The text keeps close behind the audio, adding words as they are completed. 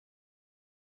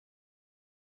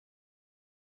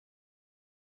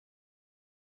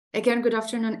Again, good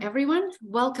afternoon, everyone.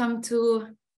 Welcome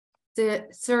to the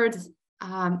third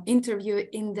interview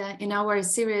in our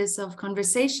series of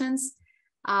conversations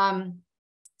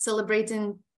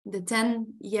celebrating the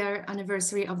 10-year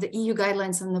anniversary of the EU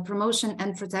guidelines on the promotion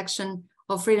and protection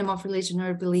of freedom of religion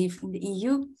or belief in the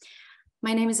EU.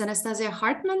 My name is Anastasia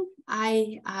Hartman.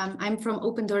 I'm from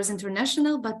Open Doors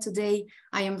International, but today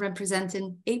I am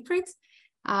representing EPRID,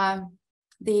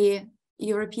 the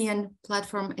European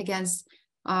platform against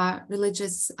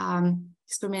religious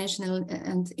discrimination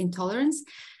and intolerance.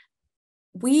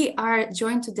 We are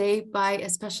joined today by a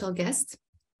special guest,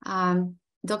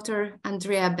 Dr.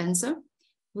 Andrea Benzo,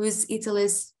 who is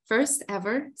Italy's first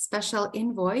ever Special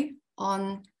Envoy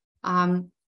on the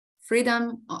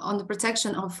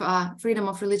protection of freedom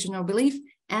of religion or belief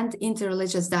and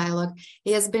interreligious dialogue.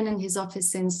 He has been in his office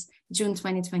since June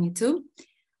 2022.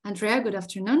 Andrea, good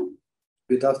afternoon.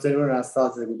 Good afternoon,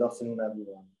 Anastasia. Good afternoon,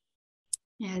 everyone.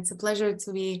 Yeah, it's a pleasure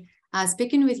to be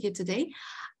speaking with you today.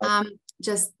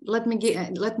 Just let me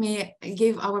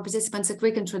give our participants a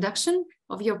quick introduction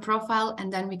of your profile,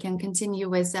 and then we can continue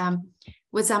with some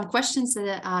questions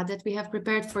that we have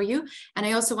prepared for you. And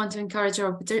I also want to encourage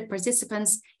our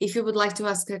participants, if you would like to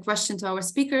ask a question to our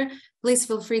speaker, please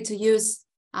feel free to use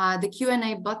the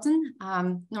Q&A button.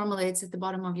 Normally it's at the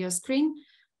bottom of your screen.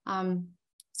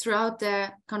 Throughout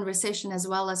the conversation, as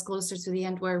well as closer to the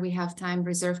end where we have time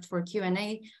reserved for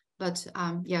Q&A. But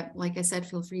yeah, like I said,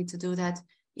 feel free to do that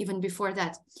even before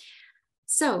that.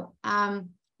 So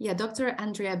yeah, Dr.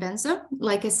 Andrea Benzo,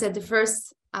 like I said, the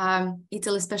first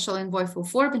Italy Special Envoy for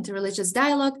FoRB, Interreligious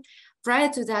Dialogue. Prior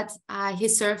to that, he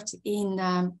served in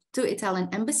 2 Italian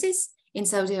embassies in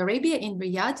Saudi Arabia, in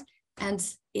Riyadh, and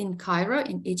in Cairo,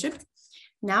 in Egypt.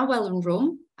 Now, while in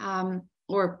Rome,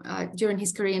 during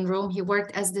his career in Rome, he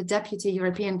worked as the Deputy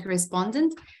European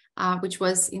Correspondent, which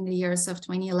was in the years of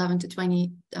 2011 to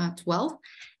 2012,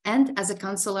 and as a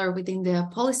counselor within the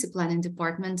Policy Planning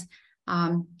Department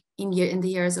in the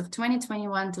years of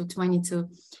 2021 to 22.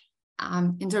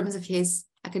 In terms of his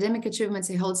academic achievements,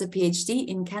 he holds a PhD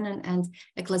in Canon and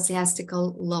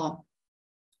Ecclesiastical Law.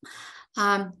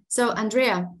 So,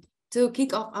 Andrea, to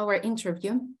kick off our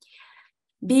interview,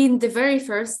 being the very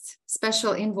first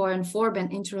Special Envoy on FoRB and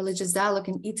Interreligious Dialogue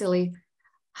in Italy,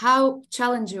 how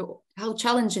challenging,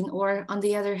 or on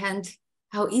the other hand,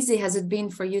 how easy has it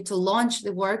been for you to launch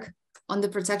the work on the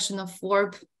protection of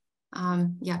FoRB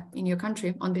in your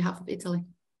country on behalf of Italy?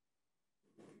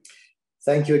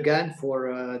 Thank you again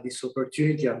for this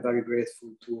opportunity. I'm very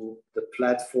grateful to the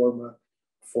platform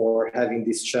for having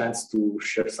this chance to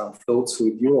share some thoughts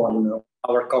with you on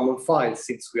our common file,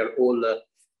 since we are all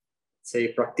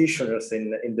say practitioners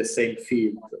in the same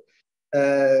field.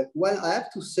 Well, I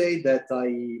have to say that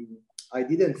I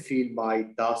didn't feel my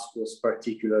task was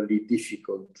particularly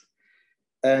difficult.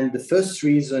 And the first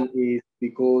reason is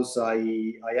because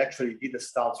I actually didn't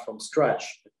start from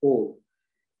scratch at all.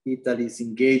 Italy's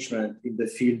engagement in the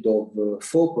field of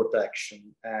FoRB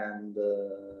protection and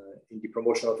in the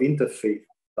promotion of interfaith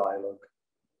dialogue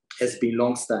has been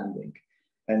long-standing.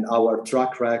 And our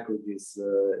track record is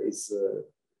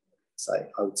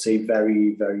I would say,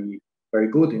 very, very, very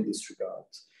good in this regard.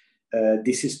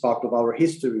 This is part of our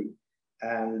history,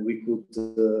 and we could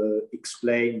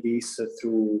explain this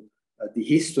through the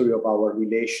history of our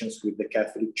relations with the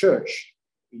Catholic Church.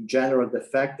 In general, the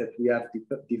fact that we have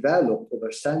developed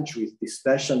over centuries this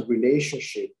special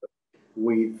relationship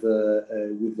with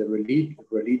the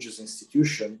religious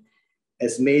institution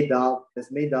has made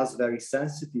us very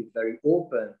sensitive, very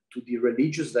open to the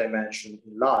religious dimension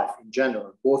in life in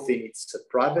general, both in its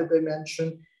private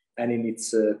dimension and in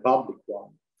its public one.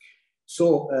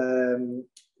 So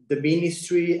the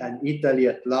ministry and Italy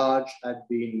at large have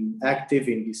been active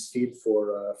in this field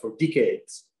for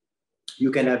decades.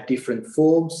 You can have different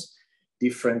forms,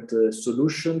 different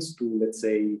solutions to, let's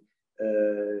say,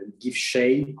 give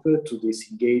shape to this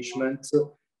engagement,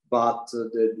 but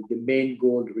the main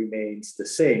goal remains the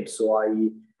same. So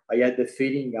I had the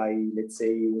feeling let's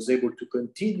say, was able to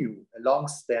continue a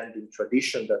long-standing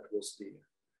tradition that was there.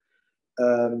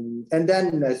 And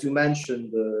then, as you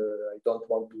mentioned, I don't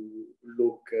want to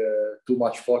look too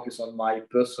much focus on my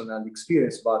personal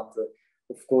experience, but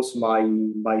of course, my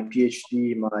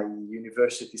PhD, my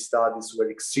university studies were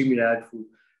extremely helpful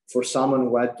for someone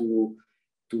who had to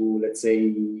let's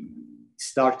say,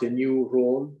 start a new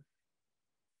role.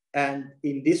 And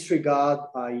in this regard,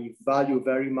 I value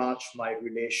very much my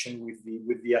relation with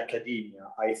the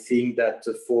academia. I think that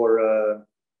for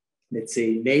let's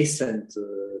say, nascent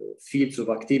fields of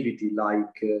activity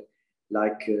like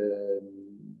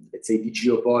let's say, the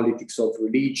geopolitics of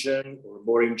religion, or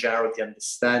more in general, the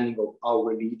understanding of how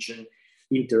religion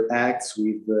interacts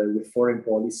with foreign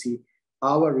policy,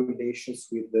 our relations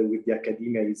with the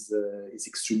academia is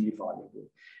extremely valuable.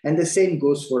 And the same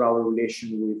goes for our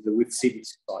relation with civil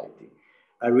society.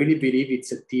 I really believe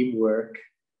it's a teamwork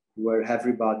where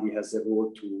everybody has a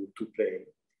role to play,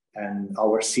 and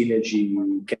our synergy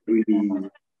can really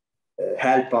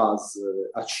help us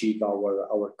achieve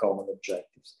our common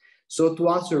objectives. So to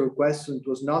answer your question, it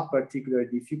was not particularly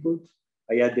difficult.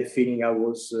 I had the feeling I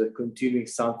was continuing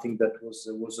something that was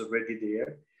already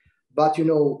there. But you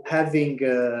know, having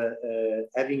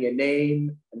a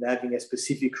name and having a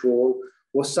specific role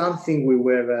was something we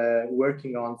were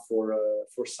working on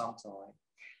for some time.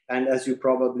 And as you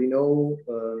probably know,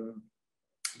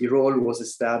 the role was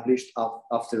established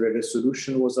after a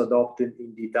resolution was adopted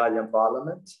in the Italian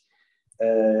parliament,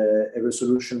 a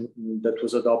resolution that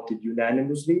was adopted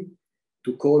unanimously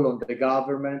to call on the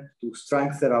government to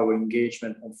strengthen our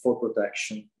engagement on FoRB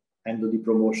protection and the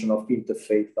promotion of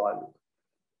interfaith dialogue.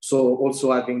 So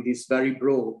also having this very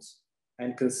broad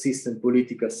and consistent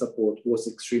political support was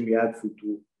extremely helpful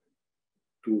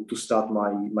to start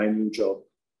my new job.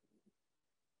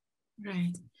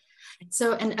 Right.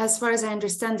 So, and as far as I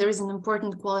understand, there is an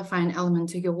important qualifying element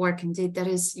to your work. Indeed, that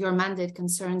is your mandate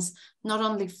concerns not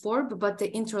only FoRB, but the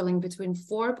interlink between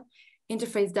FoRB,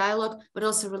 interfaith dialogue, but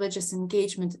also religious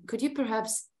engagement. Could you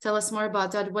perhaps tell us more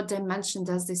about that? What dimension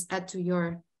does this add to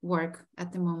your work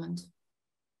at the moment?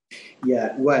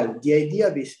 Yeah, well, the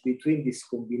idea between this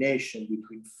combination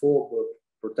between FoRB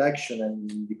protection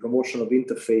and the promotion of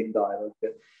interfaith dialogue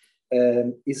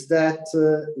is that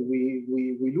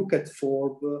we look at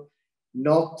FoRB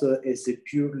not as a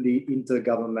purely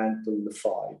intergovernmental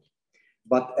file,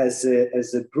 but as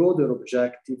a broader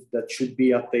objective that should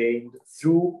be attained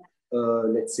through,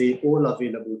 let's say, all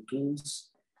available tools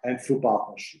and through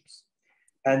partnerships.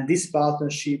 And these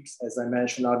partnerships, as I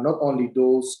mentioned, are not only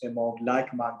those among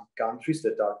like-minded countries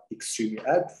that are extremely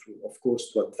helpful, of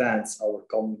course, to advance our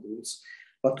common goals,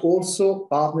 but also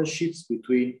partnerships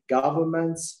between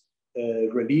governments,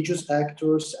 religious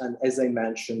actors, and as I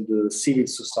mentioned, the civil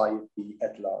society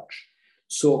at large.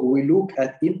 So we look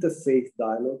at interfaith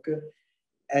dialogue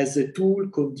as a tool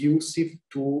conducive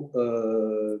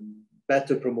to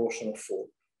better promotion of FoRB.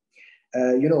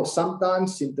 You know,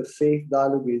 sometimes interfaith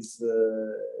dialogue is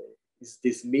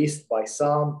dismissed by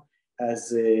some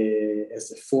as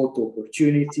a photo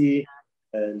opportunity,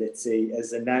 let's say,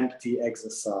 as an empty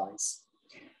exercise.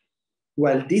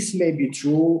 Well, this may be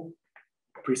true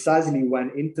precisely when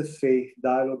interfaith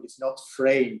dialogue is not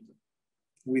framed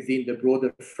within the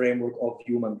broader framework of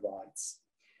human rights.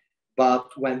 But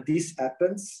when this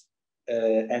happens,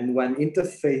 and when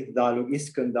interfaith dialogue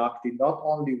is conducted not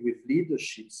only with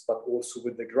leaderships, but also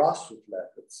with the grassroots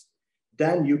levels,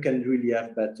 then you can really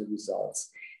have better results.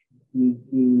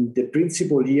 The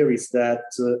principle here is that,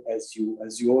 as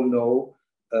you all know,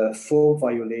 FoRB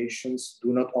violations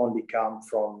do not only come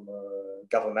from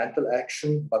governmental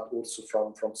action, but also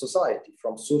from society,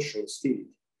 from social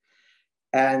hostility.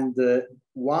 And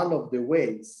one of the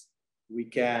ways we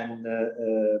can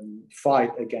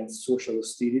fight against social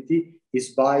hostility is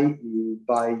by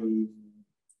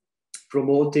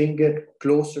promoting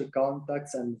closer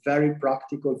contacts and very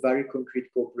practical, very concrete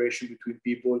cooperation between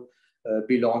people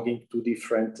belonging to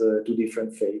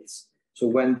different faiths. So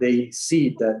when they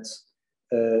see that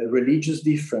religious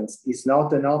difference is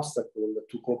not an obstacle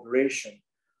to cooperation,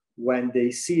 when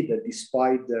they see that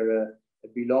despite their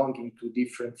belonging to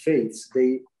different faiths,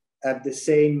 they have the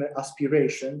same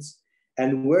aspirations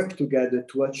and work together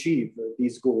to achieve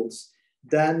these goals,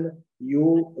 then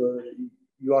you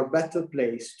are better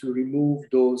placed to remove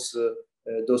those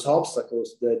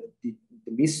obstacles, the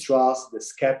mistrust, the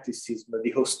skepticism,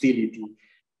 the hostility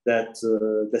that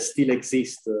still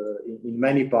exist in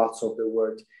many parts of the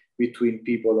world between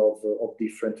people of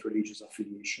different religious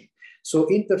affiliation. So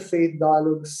interfaith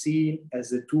dialogue seen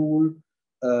as a tool,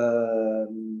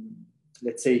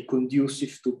 let's say,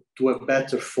 conducive to a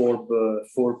better FoRB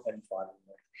environment.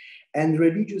 And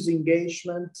religious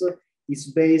engagement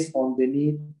is based on the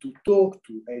need to talk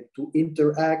to and to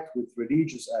interact with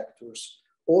religious actors,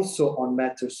 also on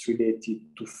matters related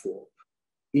to FoRB.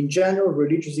 In general,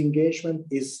 religious engagement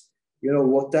is,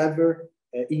 whatever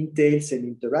entails an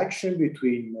interaction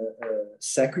between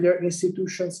secular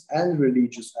institutions and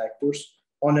religious actors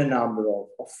on a number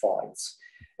of files.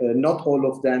 Not all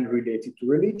of them related to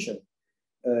religion.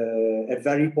 A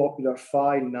very popular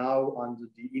file now under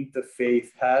the interfaith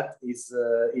hat is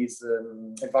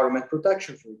environment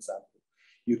protection, for example.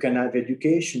 You can have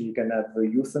education, you can have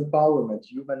youth empowerment,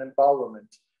 human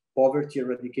empowerment, poverty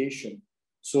eradication.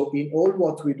 So in all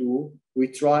what we do, we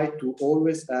try to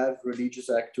always have religious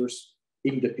actors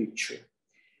in the picture.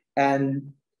 And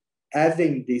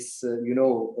having this,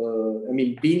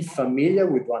 being familiar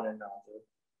with one another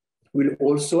will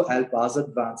also help us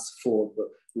advance FoRB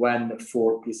when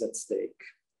FoRB is at stake.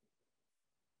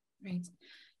 Right.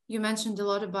 You mentioned a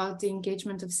lot about the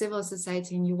engagement of civil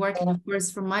society in your work, and of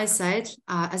course, from my side,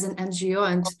 as an NGO,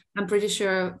 and I'm pretty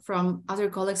sure from other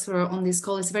colleagues who are on this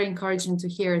call, it's very encouraging to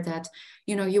hear that,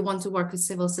 you want to work with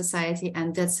civil society,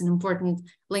 and that's an important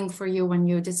link for you when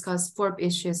you discuss FoRB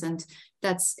issues, and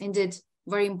that's indeed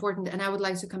very important. And I would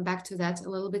like to come back to that a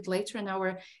little bit later in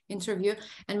our interview.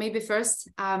 And maybe first,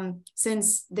 since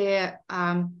the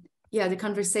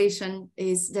conversation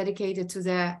is dedicated to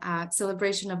the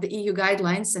celebration of the EU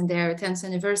guidelines and their 10th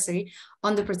anniversary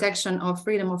on the protection of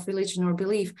freedom of religion or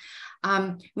belief,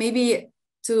 maybe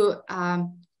to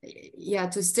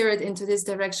steer it into this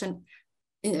direction,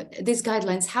 these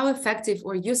guidelines, how effective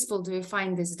or useful do you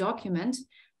find this document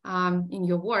in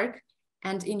your work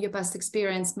and in your past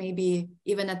experience, maybe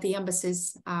even at the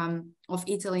embassies of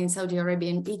Italy and Saudi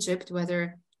Arabia and Egypt,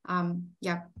 whether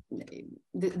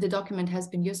the document has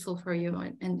been useful for you,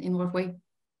 and in what way?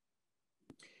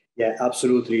 Yeah,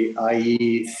 absolutely.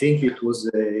 I think it was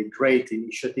a great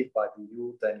initiative by the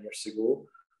EU 10 years ago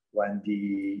when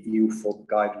the EU FoRB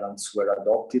guidelines were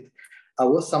adopted. I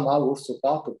was somehow also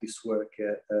part of this work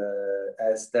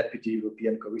as Deputy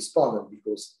European Correspondent,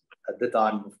 because at the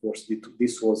time, of course,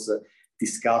 this was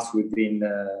discussed within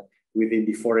the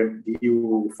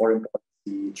EU foreign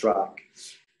policy track.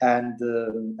 And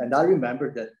I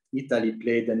remember that Italy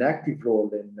played an active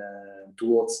role in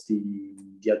towards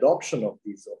the adoption of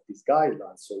these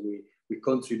guidelines. So we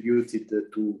contributed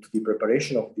to the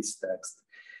preparation of this text.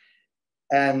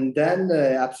 And then,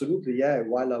 absolutely, yeah,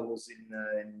 while I was in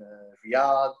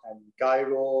Riyadh and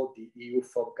Cairo, the EU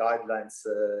FoRB guidelines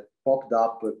popped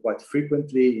up quite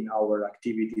frequently in our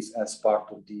activities as part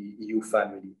of the EU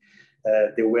family.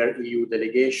 There were EU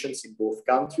delegations in both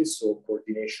countries, so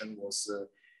coordination was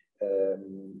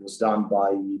done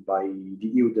by the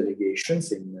EU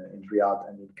delegations in Riyadh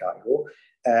and in Cairo.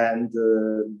 And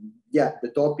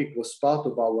the topic was part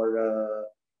of our,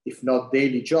 if not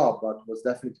daily job, but was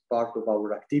definitely part of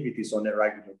our activities on a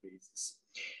regular basis.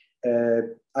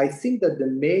 I think that the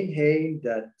main aim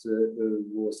that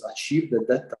was achieved at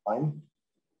that time,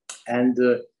 and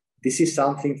this is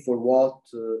something for what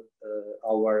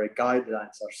our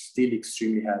guidelines are still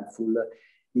extremely helpful,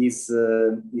 is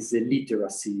a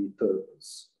literacy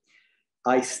purpose.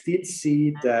 I still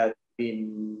see that we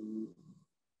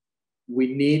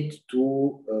need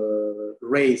to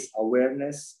raise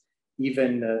awareness,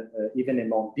 even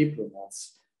among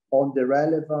diplomats, on the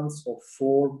relevance of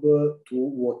FoRB to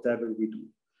whatever we do.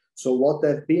 So what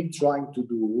I've been trying to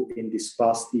do in this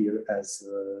past year as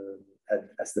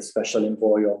the Special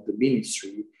Envoy of the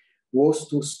Ministry was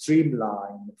to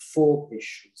streamline FoRB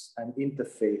issues and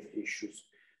interfaith issues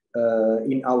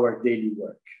in our daily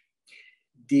work.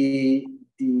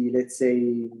 Let's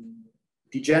say,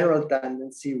 the general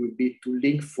tendency would be to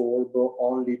link FoRB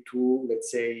only to,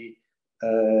 let's say,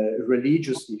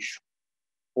 religious issues,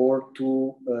 or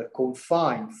to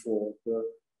confine FoRB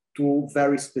to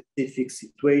very specific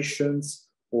situations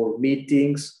or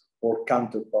meetings or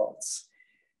counterparts.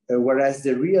 Whereas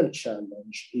the real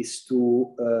challenge is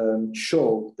to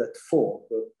show that FoRB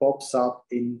pops up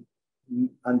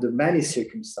under many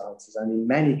circumstances and in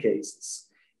many cases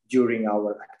during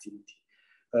our activity.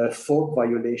 FoRB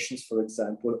violations, for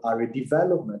example, are a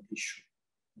development issue.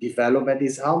 Development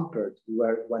is hampered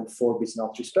when FoRB is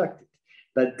not respected.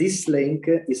 But this link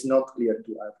is not clear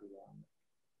to everyone.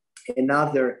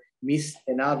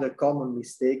 Another common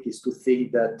mistake is to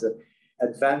think that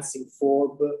advancing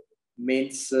FoRB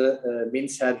means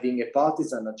having a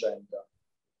partisan agenda,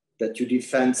 that you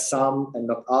defend some and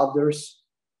not others,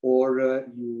 or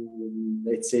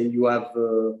you have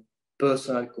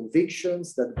personal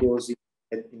convictions that goes in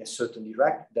a certain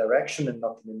direction and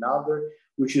not in another,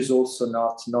 which is also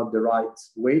not the right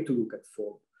way to look at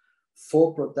FoRB.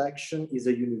 FoRB protection is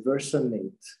a universal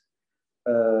need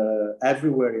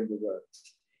everywhere in the world.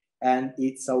 And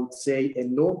it's, I would say, a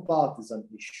non-partisan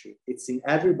issue. It's in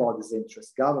everybody's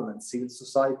interest, government, civil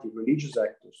society, religious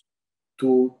actors,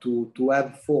 to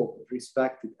have FoRB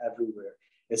respected everywhere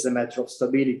as a matter of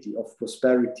stability, of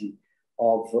prosperity,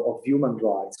 of human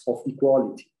rights, of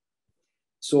equality.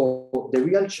 So the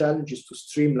real challenge is to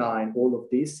streamline all of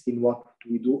this in what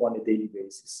we do on a daily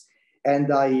basis.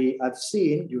 And I have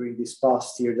seen during this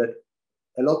past year that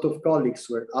a lot of colleagues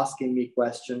were asking me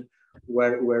questions,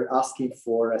 were asking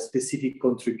for specific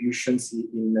contributions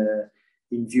in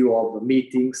view of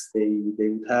meetings they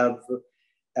would have.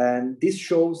 And this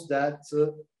shows that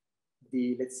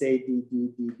let's say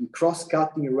the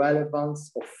cross-cutting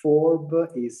relevance of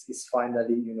FoRB is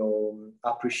finally, you know,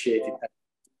 appreciated.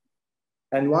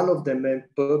 And one of the main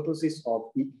purposes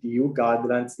of the EU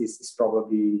guidelines is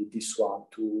probably this one,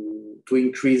 to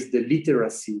increase the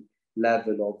literacy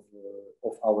level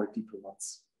of our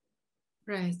diplomats.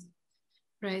 Right,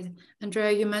 right.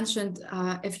 Andrea, you mentioned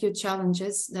a few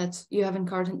challenges that you have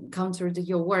encountered in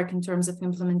your work in terms of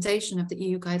implementation of the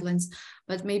EU guidelines,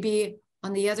 but maybe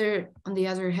on the other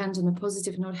hand, on a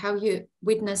positive note, how you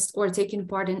witnessed or taken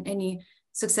part in any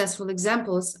successful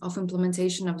examples of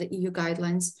implementation of the EU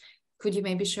guidelines. Could you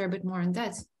maybe share a bit more on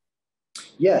that?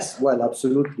 Yes, well,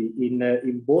 absolutely.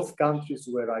 In both countries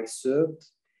where I served,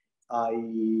 I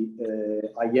and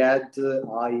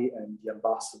the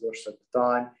ambassadors at the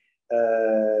time,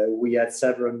 we had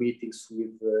several meetings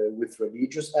with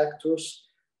religious actors.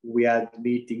 We had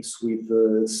meetings with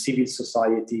civil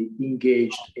society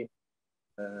engaged in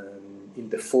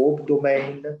the FoRB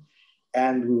domain,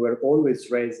 and we were always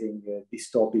raising this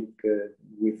topic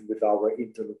with our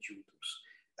interlocutors.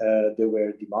 There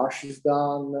were démarches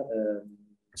done,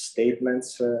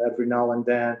 statements every now and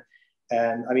then.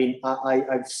 And I mean,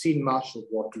 I've seen much of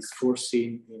what is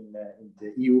foreseen in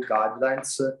the EU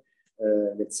guidelines,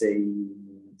 let's say,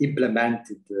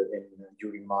 implemented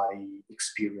during my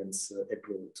experience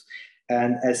abroad.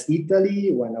 And as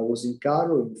Italy, when I was in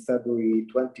Cairo in February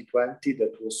 2020,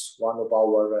 that was one of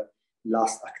our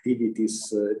last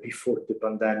activities before the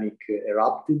pandemic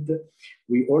erupted,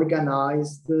 we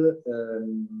organized the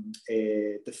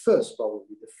first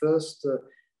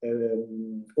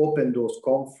open doors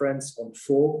conference on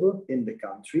FoRB in the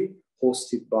country,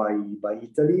 hosted by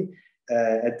Italy.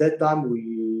 At that time, we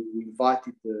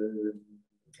invited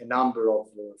a number of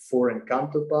foreign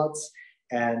counterparts.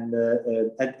 And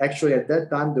actually, at that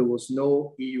time, there was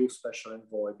no EU Special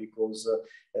Envoy because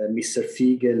Mr.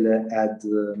 Fiegel had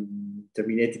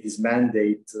terminated his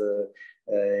mandate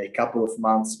a couple of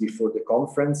months before the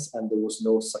conference, and there was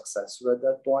no successor at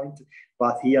that point.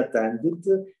 But he attended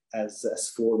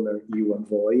as former EU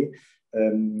envoy.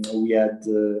 We had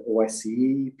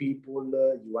OSCE people,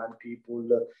 UN people,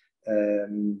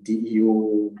 the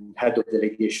EU head of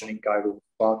delegation in Cairo was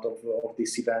part of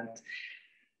this event.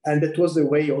 And that was a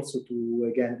way also to,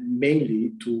 again,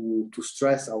 mainly to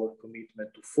stress our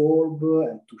commitment to FoRB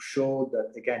and to show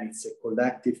that, again, it's a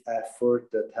collective effort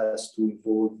that has to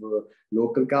involve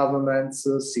local governments,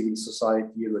 civil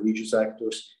society, religious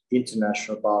actors,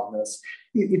 international partners.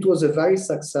 It was a very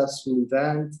successful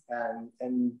event,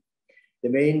 and the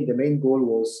main goal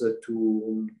was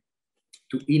to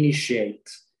initiate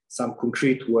some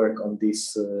concrete work on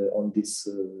this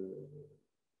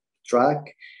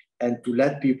track, and to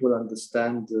let people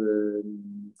understand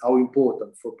how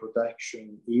important for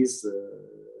protection is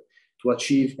to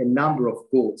achieve a number of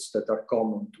goals that are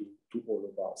common to all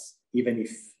of us, even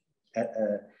if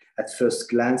at first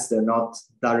glance they're not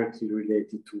directly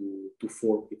related to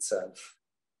FoRB itself.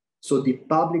 So the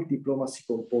public diplomacy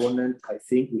component, I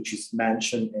think, which is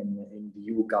mentioned in the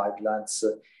EU guidelines,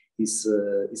 is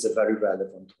a very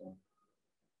relevant one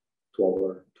to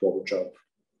our job.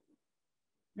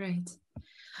 Right.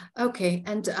 Okay,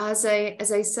 and as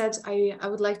I said, I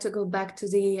would like to go back to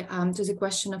the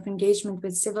question of engagement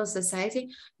with civil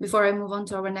society. Before I move on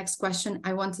to our next question,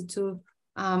 I wanted to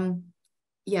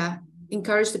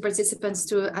encourage the participants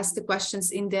to ask the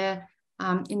questions in the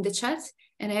chat.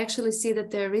 And I actually see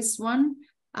that there is one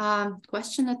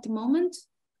question at the moment.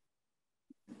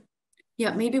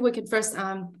 Yeah, maybe we could first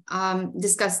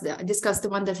discuss the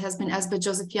one that has been asked by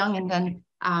Joseph Young, and then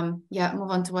move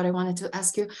on to what I wanted to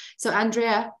ask you. So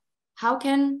Andrea, how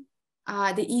can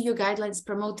the EU guidelines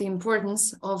promote the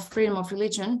importance of freedom of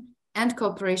religion and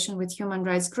cooperation with human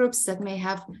rights groups that may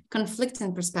have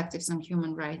conflicting perspectives on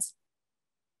human rights?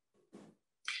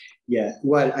 Yeah,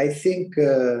 well, I think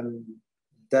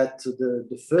that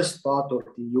the first part of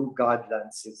the EU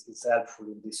guidelines is helpful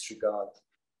in this regard.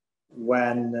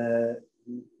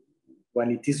 When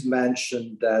it is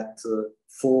mentioned that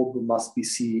FoRB must be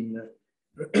seen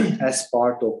as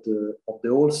part of the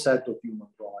whole set of human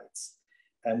rights,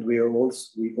 and we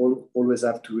always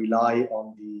have to rely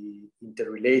on the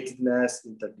interrelatedness,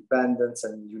 interdependence,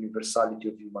 and universality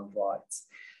of human rights.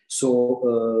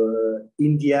 So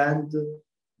in the end,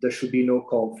 there should be no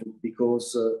conflict,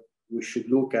 because we should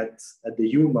look at the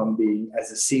human being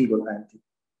as a single entity.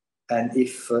 And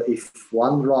if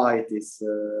one right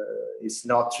is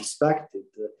not respected,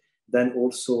 then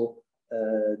also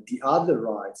the other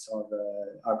rights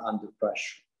are under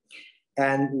pressure.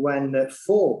 And when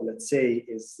FoRB, let's say,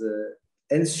 is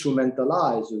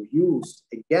instrumentalized or used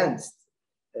against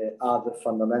other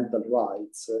fundamental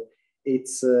rights,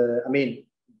 it's, I mean,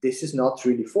 this is not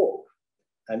really FoRB.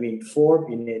 I mean,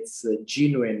 FoRB in its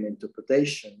genuine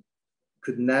interpretation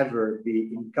could never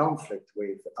be in conflict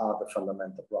with other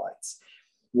fundamental rights.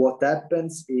 What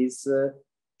happens is,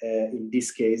 in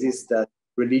these cases, that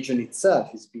religion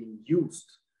itself is being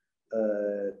used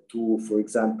to, for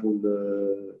example,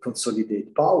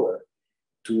 consolidate power,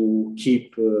 to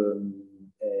keep,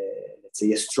 let's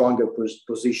say, a stronger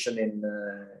position in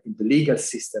the legal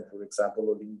system, for example,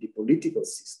 or in the political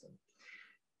system.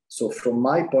 So from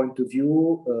my point of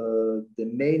view, the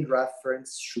main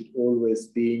reference should always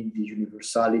be the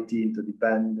universality,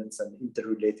 interdependence, and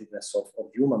interrelatedness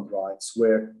of human rights,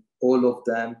 where all of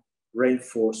them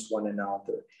reinforce one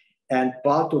another. And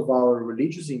part of our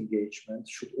religious engagement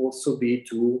should also be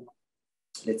to,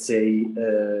 let's say,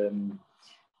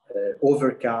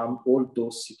 overcome all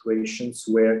those situations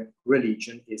where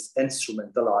religion is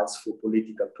instrumentalized for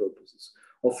political purposes.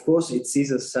 Of course, it's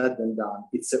easier said than done.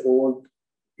 It's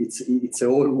a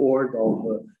whole world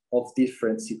of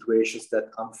different situations that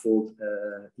unfold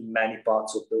in many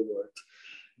parts of the world.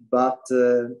 But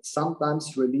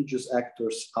sometimes religious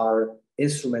actors are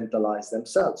instrumentalized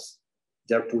themselves.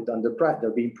 They're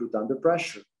being put under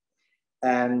pressure,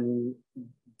 and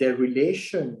their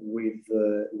relation with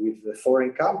the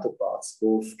foreign counterparts,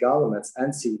 both governments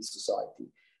and civil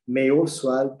society, may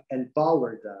also help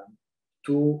empower them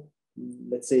to,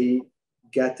 let's say,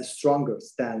 get a stronger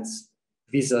stance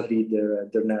vis-a-vis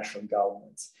their national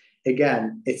governments.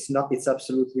 Again, it's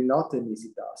absolutely not an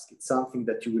easy task. It's something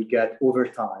that you will get over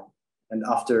time and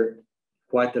after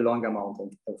quite a long amount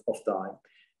of time.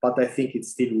 But I think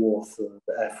it's still worth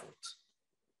the effort.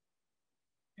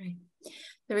 Right.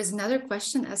 There is another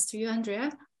question asked to you,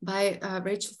 Andrea, by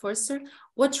Rachel Forster.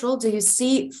 What role do you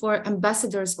see for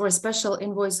ambassadors or special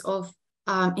envoys of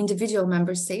individual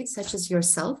member states, such as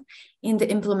yourself, in the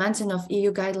implementing of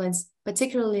EU guidelines,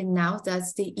 particularly now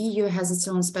that the EU has its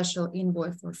own special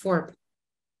envoy for FoRB?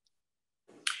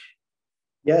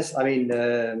 Yes, I mean,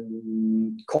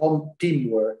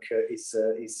 teamwork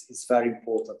is very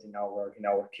important in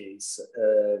our case.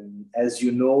 As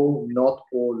you know, not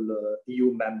all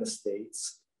EU member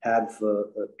states have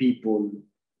people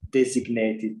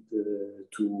designated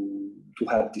to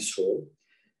have this role.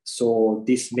 So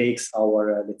this makes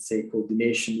our, let's say,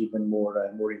 coordination even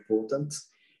more important.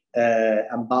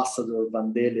 Ambassador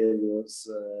Vandele was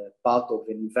part of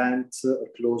an event, a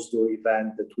closed-door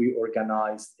event that we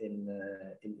organized in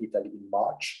Italy in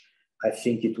March. I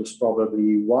think it was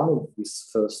probably one of his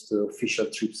first official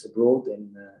trips abroad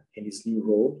in his new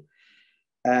role.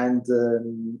 And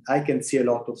I can see a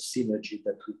lot of synergy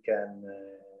that we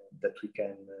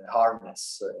can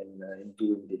harness in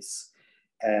doing this.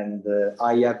 And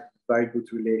I have very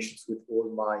good relations with all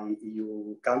my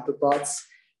EU counterparts.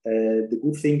 The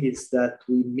good thing is that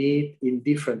we meet in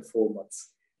different formats.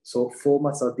 So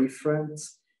formats are different.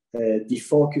 The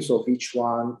focus of each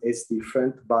one is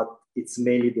different, but it's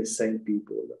mainly the same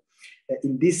people.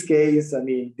 In this case, I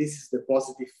mean, this is the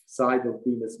positive side of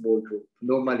being a small group.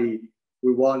 Normally,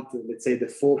 we want, let's say, the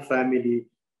FoRB family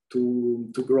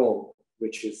to grow,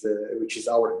 which is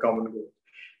our common goal.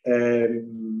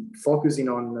 Focusing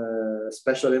on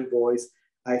special envoys,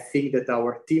 I think that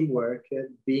our teamwork,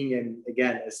 being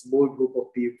again a small group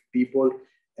of people,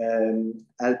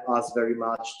 help us very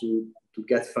much to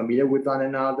get familiar with one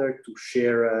another, to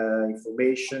share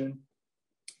information,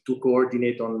 to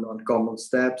coordinate on common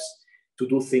steps, to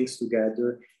do things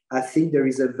together. I think there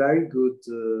is a very good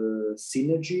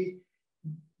synergy,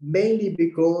 mainly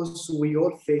because we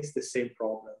all face the same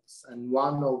problems. And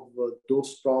one of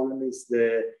those problems is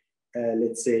the,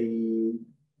 let's say,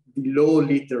 the low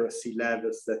literacy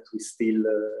levels that we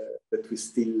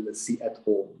still see at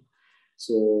home.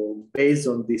 So based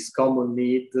on this common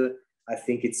need, I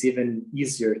think it's even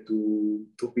easier to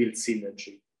build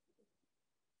synergy.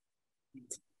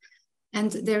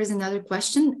 And there is another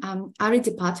question. Ari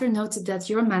De Pater noted that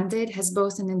your mandate has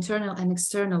both an internal and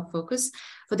external focus.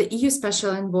 For the EU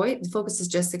Special Envoy, the focus is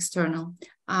just external.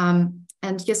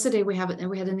 And yesterday we had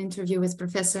an interview with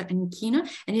Professor Ankina,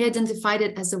 and he identified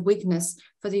it as a weakness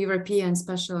for the European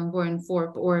Special Envoy in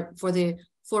FoRB, or for the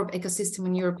FoRB ecosystem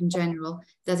in Europe in general,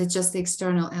 that it's just the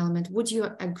external element. Would you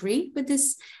agree with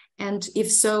this? And if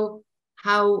so,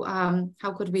 how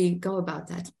could we go about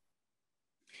that?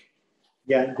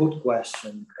 Yeah, good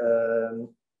question.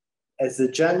 As a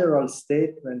general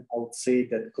statement, I would say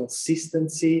that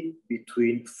consistency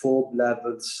between FoRB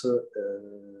levels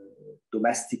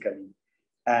domestically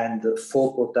and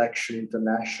FoRB protection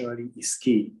internationally is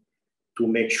key to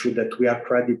make sure that we are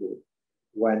credible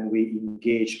when we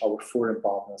engage our foreign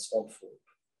partners on FoRB.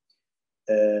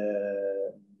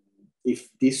 if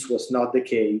this was not the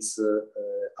case,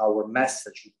 our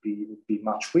message would be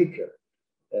much weaker.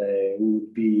 We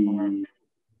would be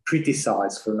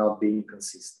criticized for not being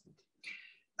consistent.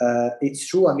 It's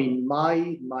true. I mean,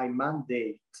 my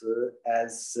mandate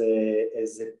has a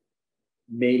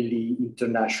mainly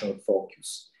international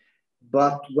focus.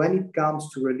 But when it comes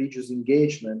to religious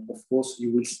engagement, of course,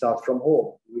 you will start from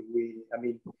home.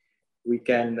 We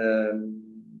can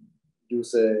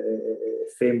use a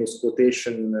famous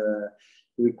quotation.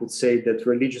 We could say that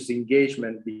religious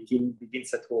engagement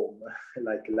begins at home,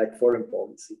 like foreign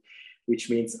policy, which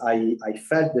means I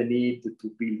felt the need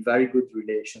to build very good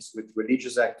relations with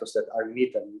religious actors that are in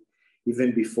Italy,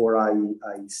 even before I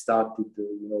started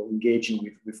engaging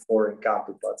with foreign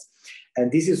counterparts.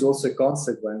 And this is also a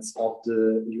consequence of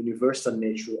the universal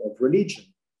nature of religion.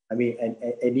 I mean,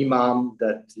 an imam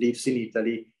that lives in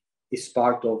Italy is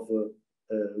part of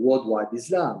worldwide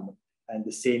Islam, and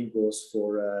the same goes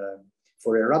for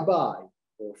a rabbi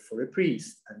or for a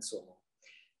priest, and so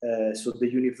on. So the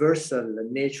universal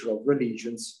nature of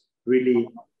religions really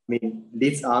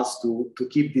leads us to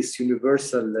keep this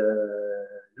universal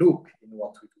look in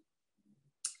what we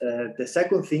do. The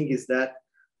second thing is that,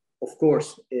 of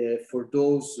course, for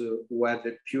those who have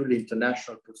a purely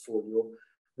international portfolio,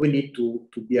 we need to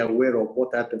be aware of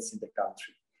what happens in the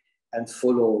country and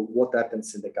follow what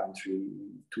happens in the country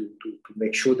to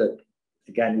make sure that,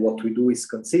 again, what we do is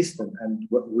consistent and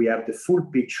we have the full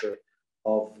picture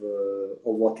of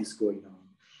what is going on.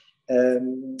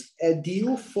 The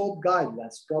EU FoRB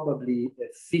guidelines probably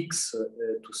fix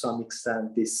to some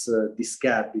extent this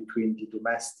gap between the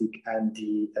domestic and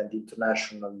the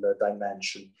international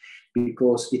dimension,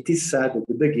 because it is said at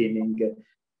the beginning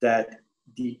that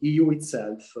the EU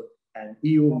itself and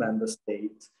EU member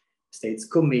states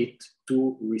commit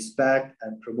to respect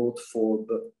and promote FoRB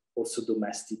also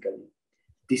domestically.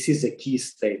 This is a key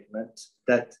statement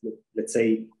that, let's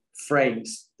say,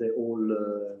 frames the whole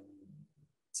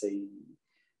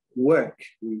work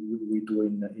we do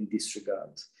in this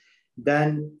regard.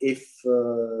 Then if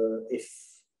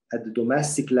at the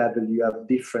domestic level you have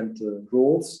different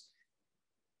roles,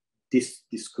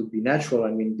 this could be natural.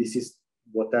 I mean, this is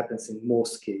what happens in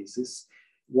most cases.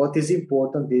 What is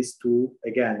important is to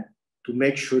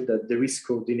make sure that there is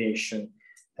coordination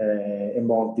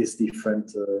among these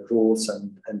different roles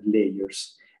and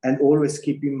layers, and always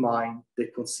keep in mind the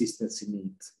consistency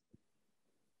need.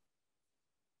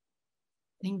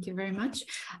 Thank you very much.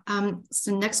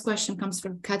 So next question comes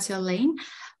from Katja Lane.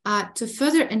 To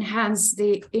further enhance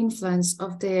the influence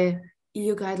of the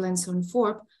EU guidelines on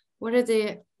FoRB,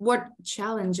 what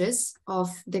challenges of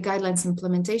the guidelines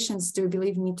implementations do you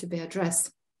believe need to be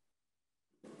addressed?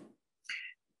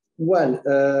 Well,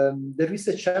 there is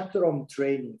a chapter on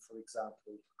training, for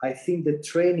example. I think the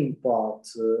training part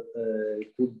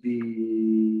could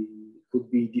be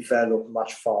developed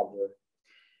much further.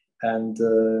 And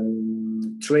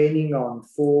training on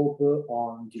FoRB,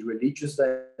 on the religious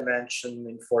dimension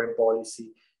in foreign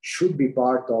policy, should be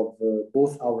part of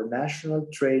both our national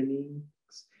training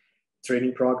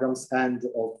programs and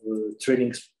of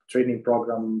training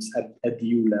programs at the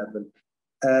EU level.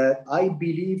 I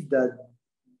believe that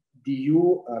the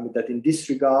EU, that in this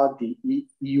regard, the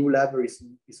EU level is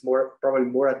probably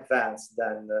more advanced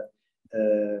than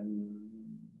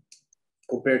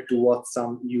compared to what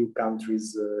some EU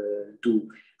countries do.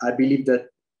 I believe that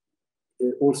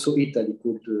also Italy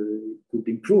could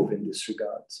improve in this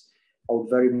regard. I would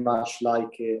very much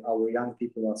like our young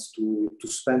people to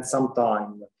spend some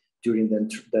time during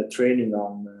the training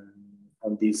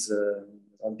on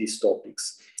these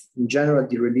topics. In general,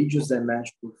 the religious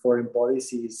dimension of foreign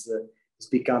policy is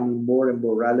becoming more and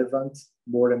more relevant,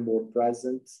 more and more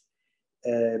present.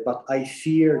 But I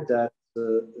fear that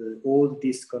all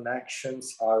these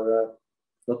connections are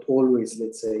not always,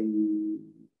 let's say,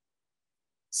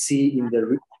 seen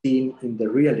in the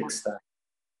real extent,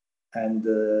 and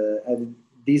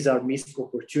these are missed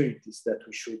opportunities that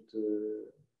we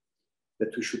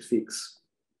should fix.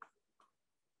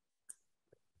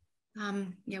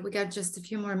 Yeah, we got just a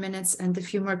few more minutes and a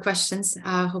few more questions.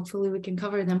 Hopefully we can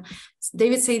cover them.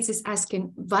 David Sates is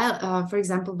asking, for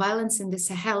example, violence in the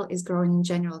Sahel is growing in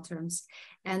general terms,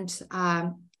 and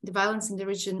the violence in the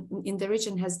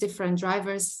region has different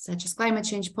drivers such as climate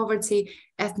change, poverty,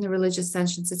 ethno-religious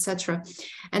tensions, etc.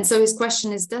 And so his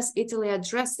question is, does Italy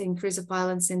address the increase of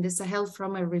violence in the Sahel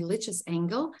from a religious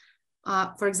angle?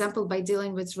 For example, by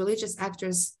dealing with religious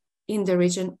actors in the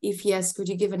region? If yes, could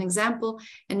you give an example?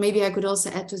 And maybe I could also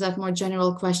add to that more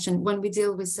general question, when we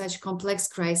deal with such complex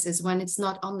crises, when it's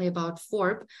not only about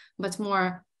FoRB, but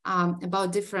more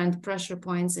about different pressure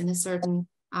points in a certain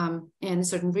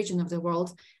region of the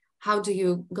world, how do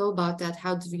you go about that?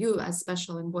 How do you, as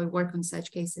Special Envoy, work on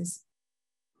such cases?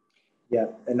 Yeah,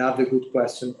 another good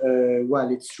question. Well,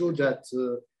 it's true that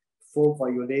FoRB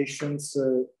violations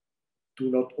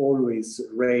do not always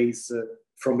raise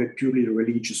from a purely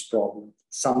religious problem.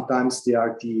 Sometimes they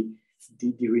are the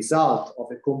result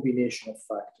of a combination of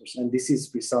factors. And this is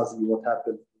precisely what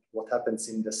happens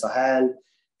in the Sahel,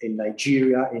 in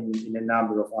Nigeria, in a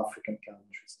number of African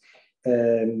countries.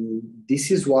 This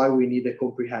is why we need a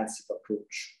comprehensive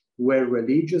approach, where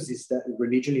religion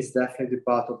is definitely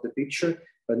part of the picture,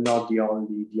 but not the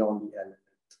only element.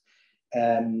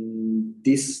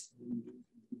 This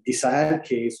Sahel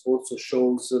case also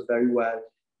shows very well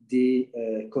the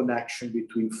connection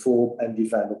between FoRB and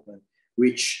development,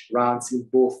 which runs in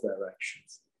both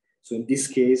directions. So in this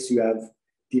case, you have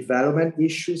development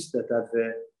issues that have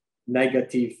a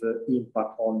negative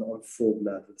impact on FoRB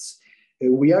levels.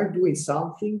 We are doing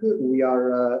something. We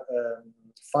are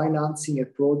financing a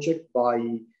project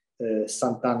by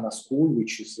Sant'Anna School,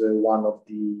 which is one of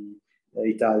the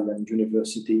Italian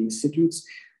university institutes,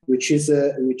 which has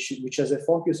a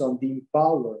focus on the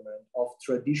empowerment of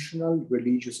traditional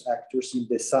religious actors in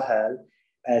the Sahel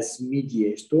as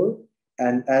mediator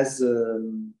and as a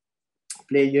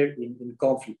player in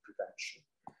conflict prevention.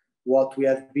 What we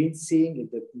have been seeing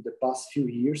in the past few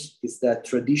years is that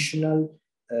traditional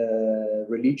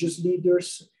religious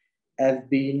leaders have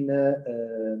been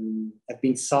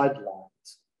sidelined.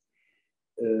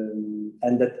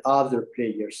 And that other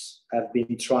players have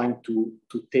been trying to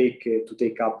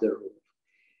take up their role.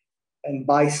 And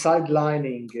by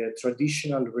sidelining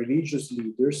traditional religious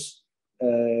leaders,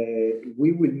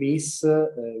 we will miss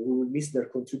their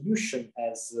contribution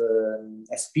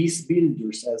as peace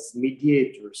builders, as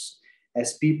mediators,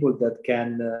 as people that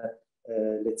can,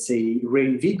 let's say,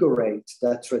 reinvigorate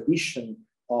that tradition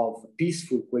of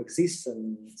peaceful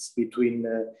coexistence between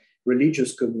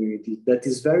religious communities that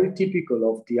is very typical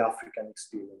of the African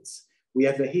experience. We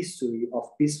have a history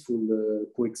of peaceful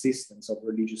coexistence of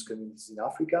religious communities in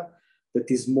Africa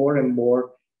that is more and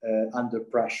more under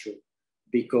pressure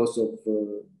because of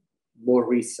more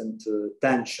recent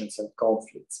tensions and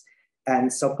conflicts.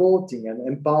 And supporting and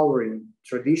empowering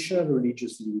traditional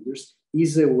religious leaders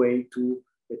is a way to,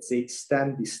 let's say,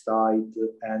 stand beside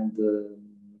and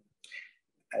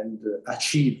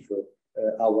achieve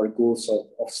our goals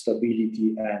of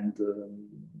stability and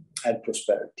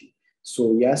prosperity.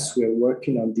 So yes, we are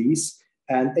working on this.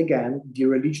 And again, the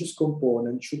religious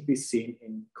component should be seen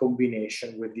in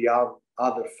combination with the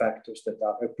other factors that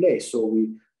are at play. So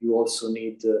you also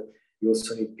need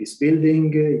peace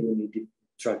building, you need the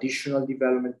traditional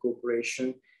development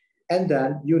cooperation, and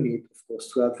then you need, of course,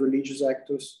 to have religious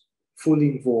actors fully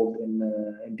involved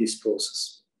in this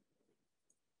process.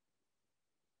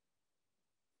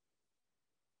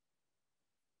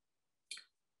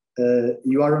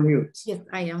 You are on mute. Yes,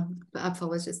 I am.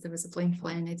 Apologies, there was a blank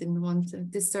line. I didn't want to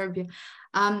disturb you.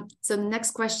 So the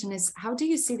next question is, how do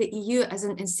you see the EU as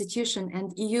an institution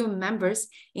and EU members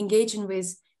engaging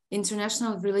with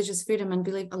International Religious Freedom and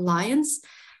Belief Alliance?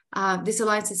 This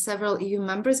alliance has several EU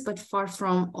members, but far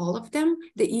from all of them.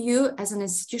 The EU as an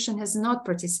institution has not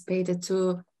participated,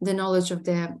 to the knowledge of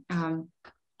the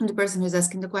person who's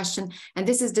asking the question. And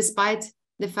this is despite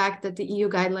the fact that the EU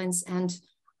guidelines and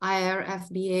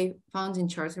IRFBA founding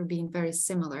charter being very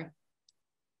similar.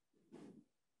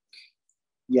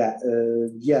 Yeah,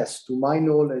 yes, to my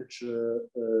knowledge,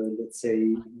 let's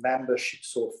say membership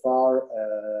so far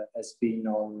has been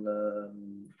on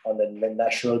a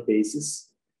national basis.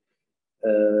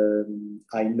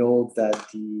 I know that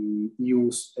the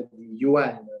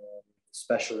UN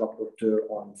Special Rapporteur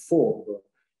on FoRB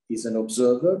is an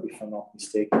observer, if I'm not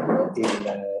mistaken, in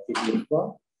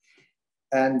IRFBA.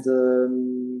 And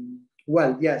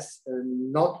well, yes,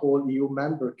 not all EU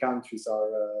member countries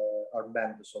are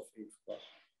members of IRFBA.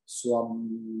 So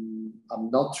I'm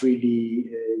not really,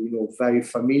 very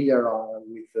familiar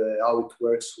with how it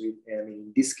works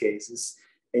in these cases.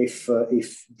 If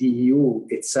the EU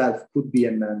itself could be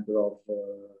a member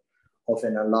of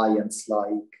an alliance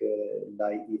like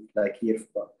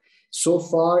IRFBA. So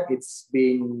far, it's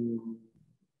been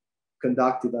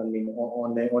conducted,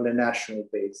 on a national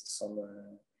basis,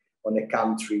 on a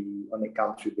country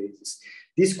basis.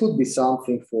 This could be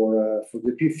something for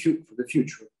the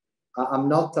future. I'm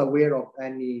not aware of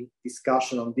any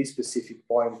discussion on this specific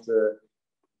point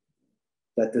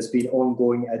that has been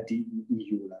ongoing at the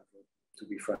EU level, to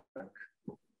be frank.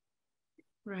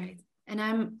 Right, and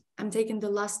I'm taking the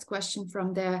last question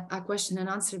from the question and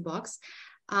answer box.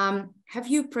 Have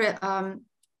you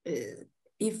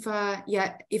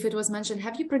if it was mentioned,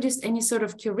 have you produced any sort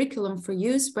of curriculum for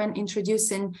use when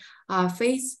introducing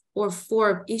faith or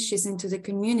FoRB issues into the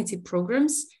community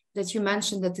programs that you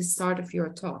mentioned at the start of your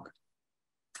talk?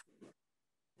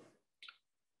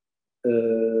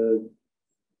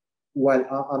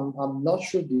 Well, I'm not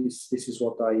sure this is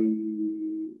what I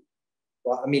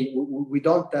mean, we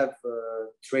don't have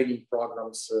training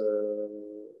programs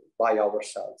by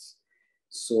ourselves.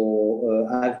 So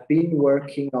I've been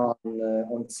working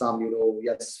on some,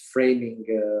 yes, framing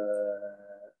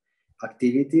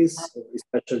activities,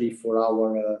 especially for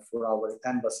our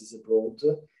embassies abroad.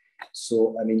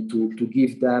 So I mean, to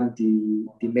give them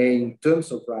the main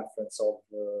terms of reference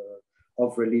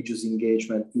of religious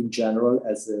engagement in general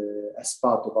as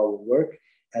part of our work,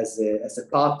 as a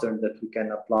pattern that we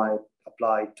can apply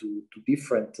to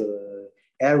different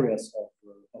areas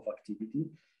of activity.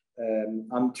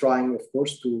 I'm trying, of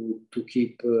course, to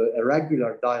keep a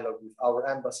regular dialogue with our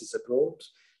embassies abroad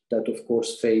that, of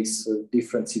course, face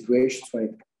different situations when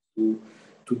it comes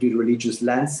to the religious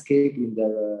landscape in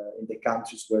the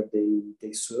countries where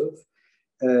they serve.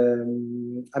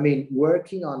 I mean,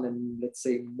 working on, let's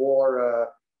say, more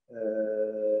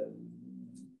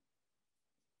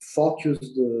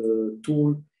focused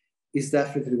tool is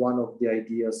definitely one of the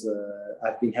ideas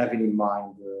I've been having in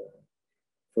mind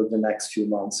for the next few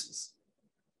months.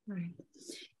 Right.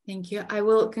 Thank you. I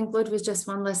will conclude with just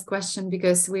one last question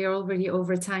because we are already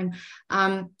over time.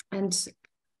 And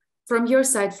from your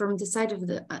side, from the side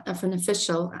of an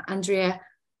official, Andrea,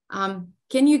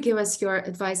 can you give us your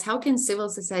advice? How can civil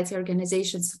society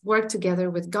organizations work together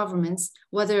with governments,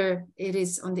 whether it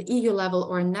is on the EU level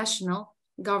or national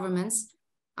governments,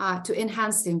 to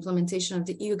enhance the implementation of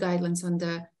the EU guidelines on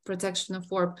the protection of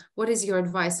FoRB? What is your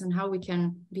advice on how we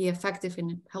can be effective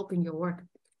in helping your work?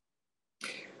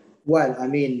 Well, I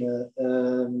mean,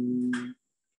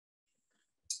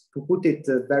 to put it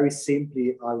very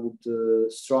simply, I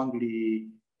would strongly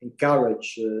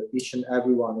encourage each and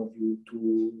every one of you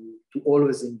to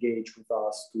always engage with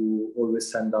us, to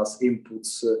always send us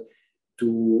inputs,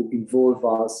 to involve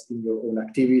us in your own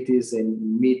activities,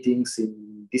 in meetings,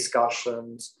 in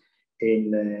discussions,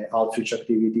 in outreach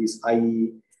activities.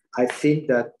 I think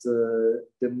that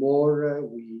the more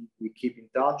we keep in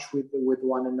touch with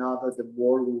one another, the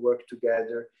more we work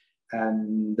together,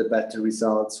 and the better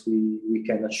results we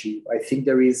can achieve. I think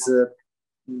there is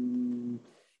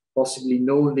possibly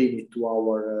no limit to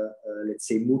our, let's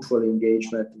say, mutual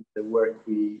engagement in the work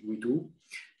we do.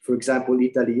 For example,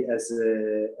 Italy as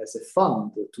a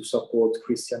fund to support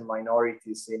Christian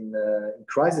minorities in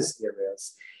crisis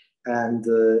areas, and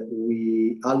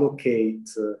we allocate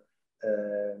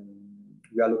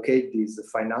these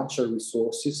financial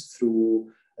resources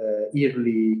through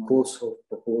yearly calls for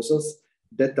proposals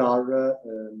that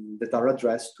are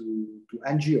addressed to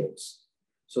NGOs.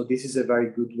 So this is a very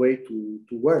good way to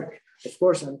work, of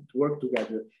course, and to work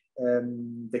together.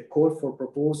 The call for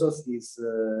proposals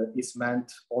is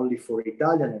meant only for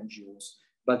Italian NGOs,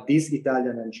 but these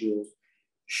Italian NGOs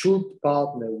should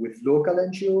partner with local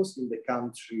NGOs in the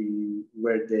country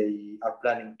where they are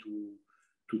planning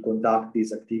to conduct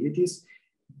these activities.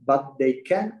 But they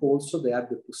have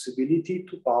the possibility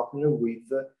to partner with,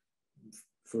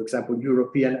 for example,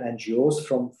 European NGOs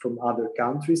from other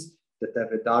countries that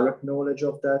have a direct knowledge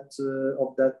of that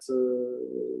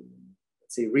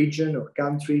let's say, region or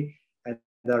country, and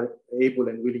are able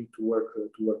and willing to work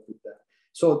with them.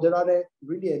 So there are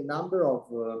really a number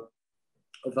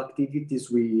of activities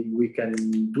we can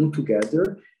do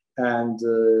together, and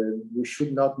we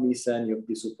should not miss any of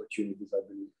these opportunities, I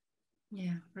believe.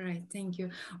 Yeah, right. Thank you.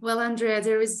 Well, Andrea,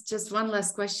 there is just one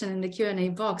last question in the Q&A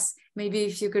box. Maybe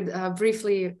if you could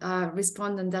briefly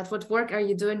respond on that. What work are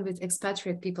you doing with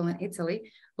expatriate people in Italy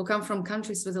who come from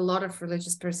countries with a lot of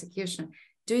religious persecution?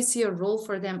 Do you see a role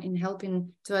for them in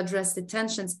helping to address the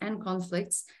tensions and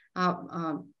conflicts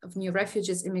of new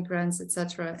refugees, immigrants,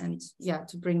 etc., and yeah,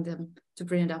 to bring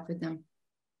it up with them?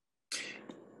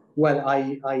 Well,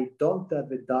 I don't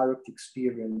have a direct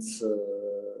experience.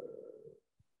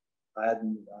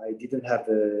 I didn't have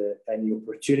any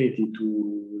opportunity to,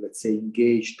 let's say,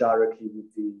 engage directly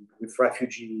with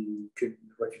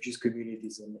refugees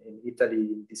communities in Italy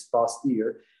in this past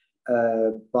year.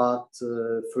 But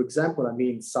for example, I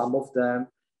mean, some of them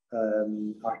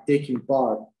are taking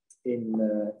part in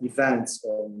events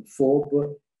on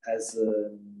FoRB as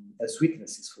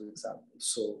witnesses, for example.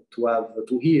 So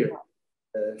to hear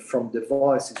from the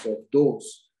voices of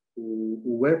those who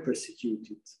were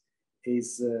persecuted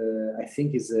is, I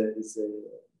think, is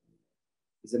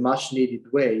a much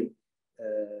needed way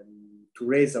to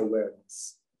raise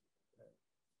awareness,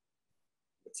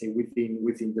 let's say,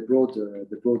 within the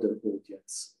broader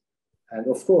audience. And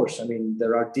of course, I mean,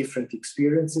 there are different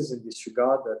experiences in this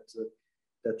regard that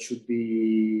that should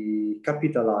be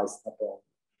capitalized upon.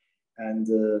 And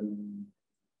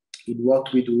in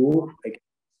what we do, like,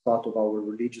 part of our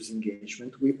religious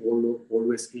engagement, we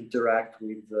always interact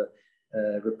with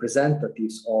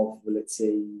representatives of, let's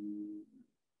say,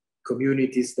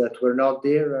 communities that were not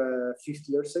there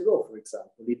 50 years ago, for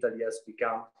example. Italy has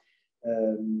become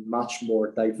much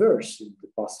more diverse in the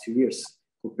past few years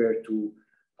compared to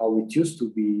how it used to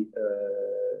be,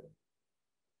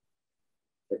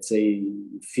 let's say,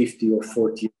 50 or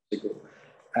 40 years ago.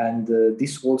 And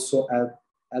this also help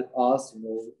us,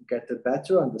 get a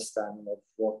better understanding of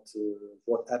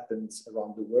what happens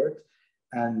around the world,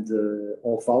 and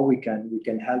of how we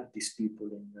can help these people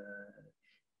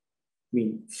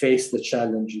face the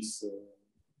challenges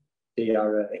they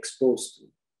are exposed to.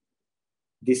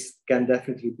 This can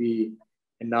definitely be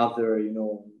another,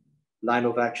 line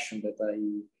of action that I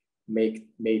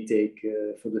may take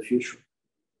for the future.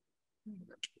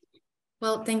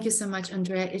 Well, thank you so much,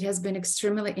 Andrea. It has been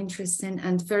extremely interesting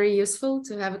and very useful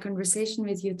to have a conversation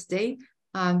with you today.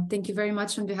 Thank you very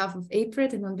much on behalf of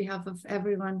EPRID and on behalf of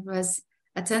everyone who has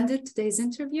attended today's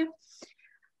interview.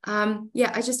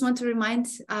 I just want to remind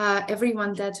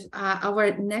everyone that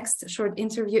our next short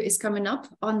interview is coming up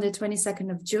on the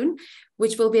 22nd of June,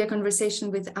 which will be a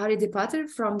conversation with Ari de Pater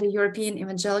from the European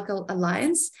Evangelical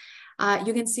Alliance.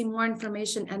 You can see more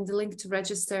information and the link to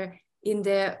register in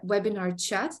the webinar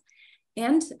chat.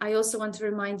 And I also want to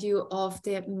remind you of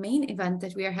the main event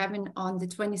that we are having on the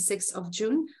 26th of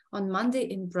June on Monday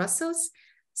in Brussels,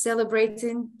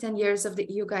 celebrating 10 years of the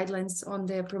EU guidelines on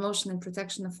the promotion and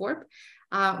protection of FoRB,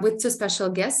 with two special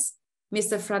guests,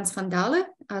 Mr. Frans van Dalen,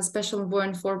 Special Envoy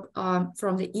on FoRB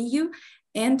from the EU,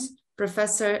 and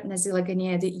Professor Nazila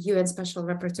Ghania, the UN Special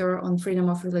Rapporteur on freedom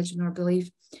of religion or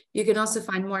belief. You can also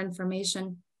find more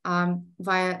information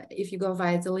if you go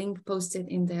via the link posted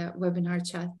in the webinar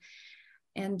chat.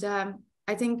 And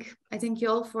I thank you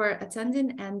all for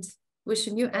attending, and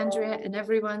wishing you, Andrea, and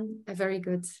everyone a very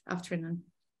good afternoon.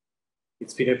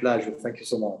 It's been a pleasure. Thank you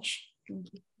so much. Thank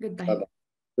you. Goodbye. Bye-bye.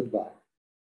 Goodbye.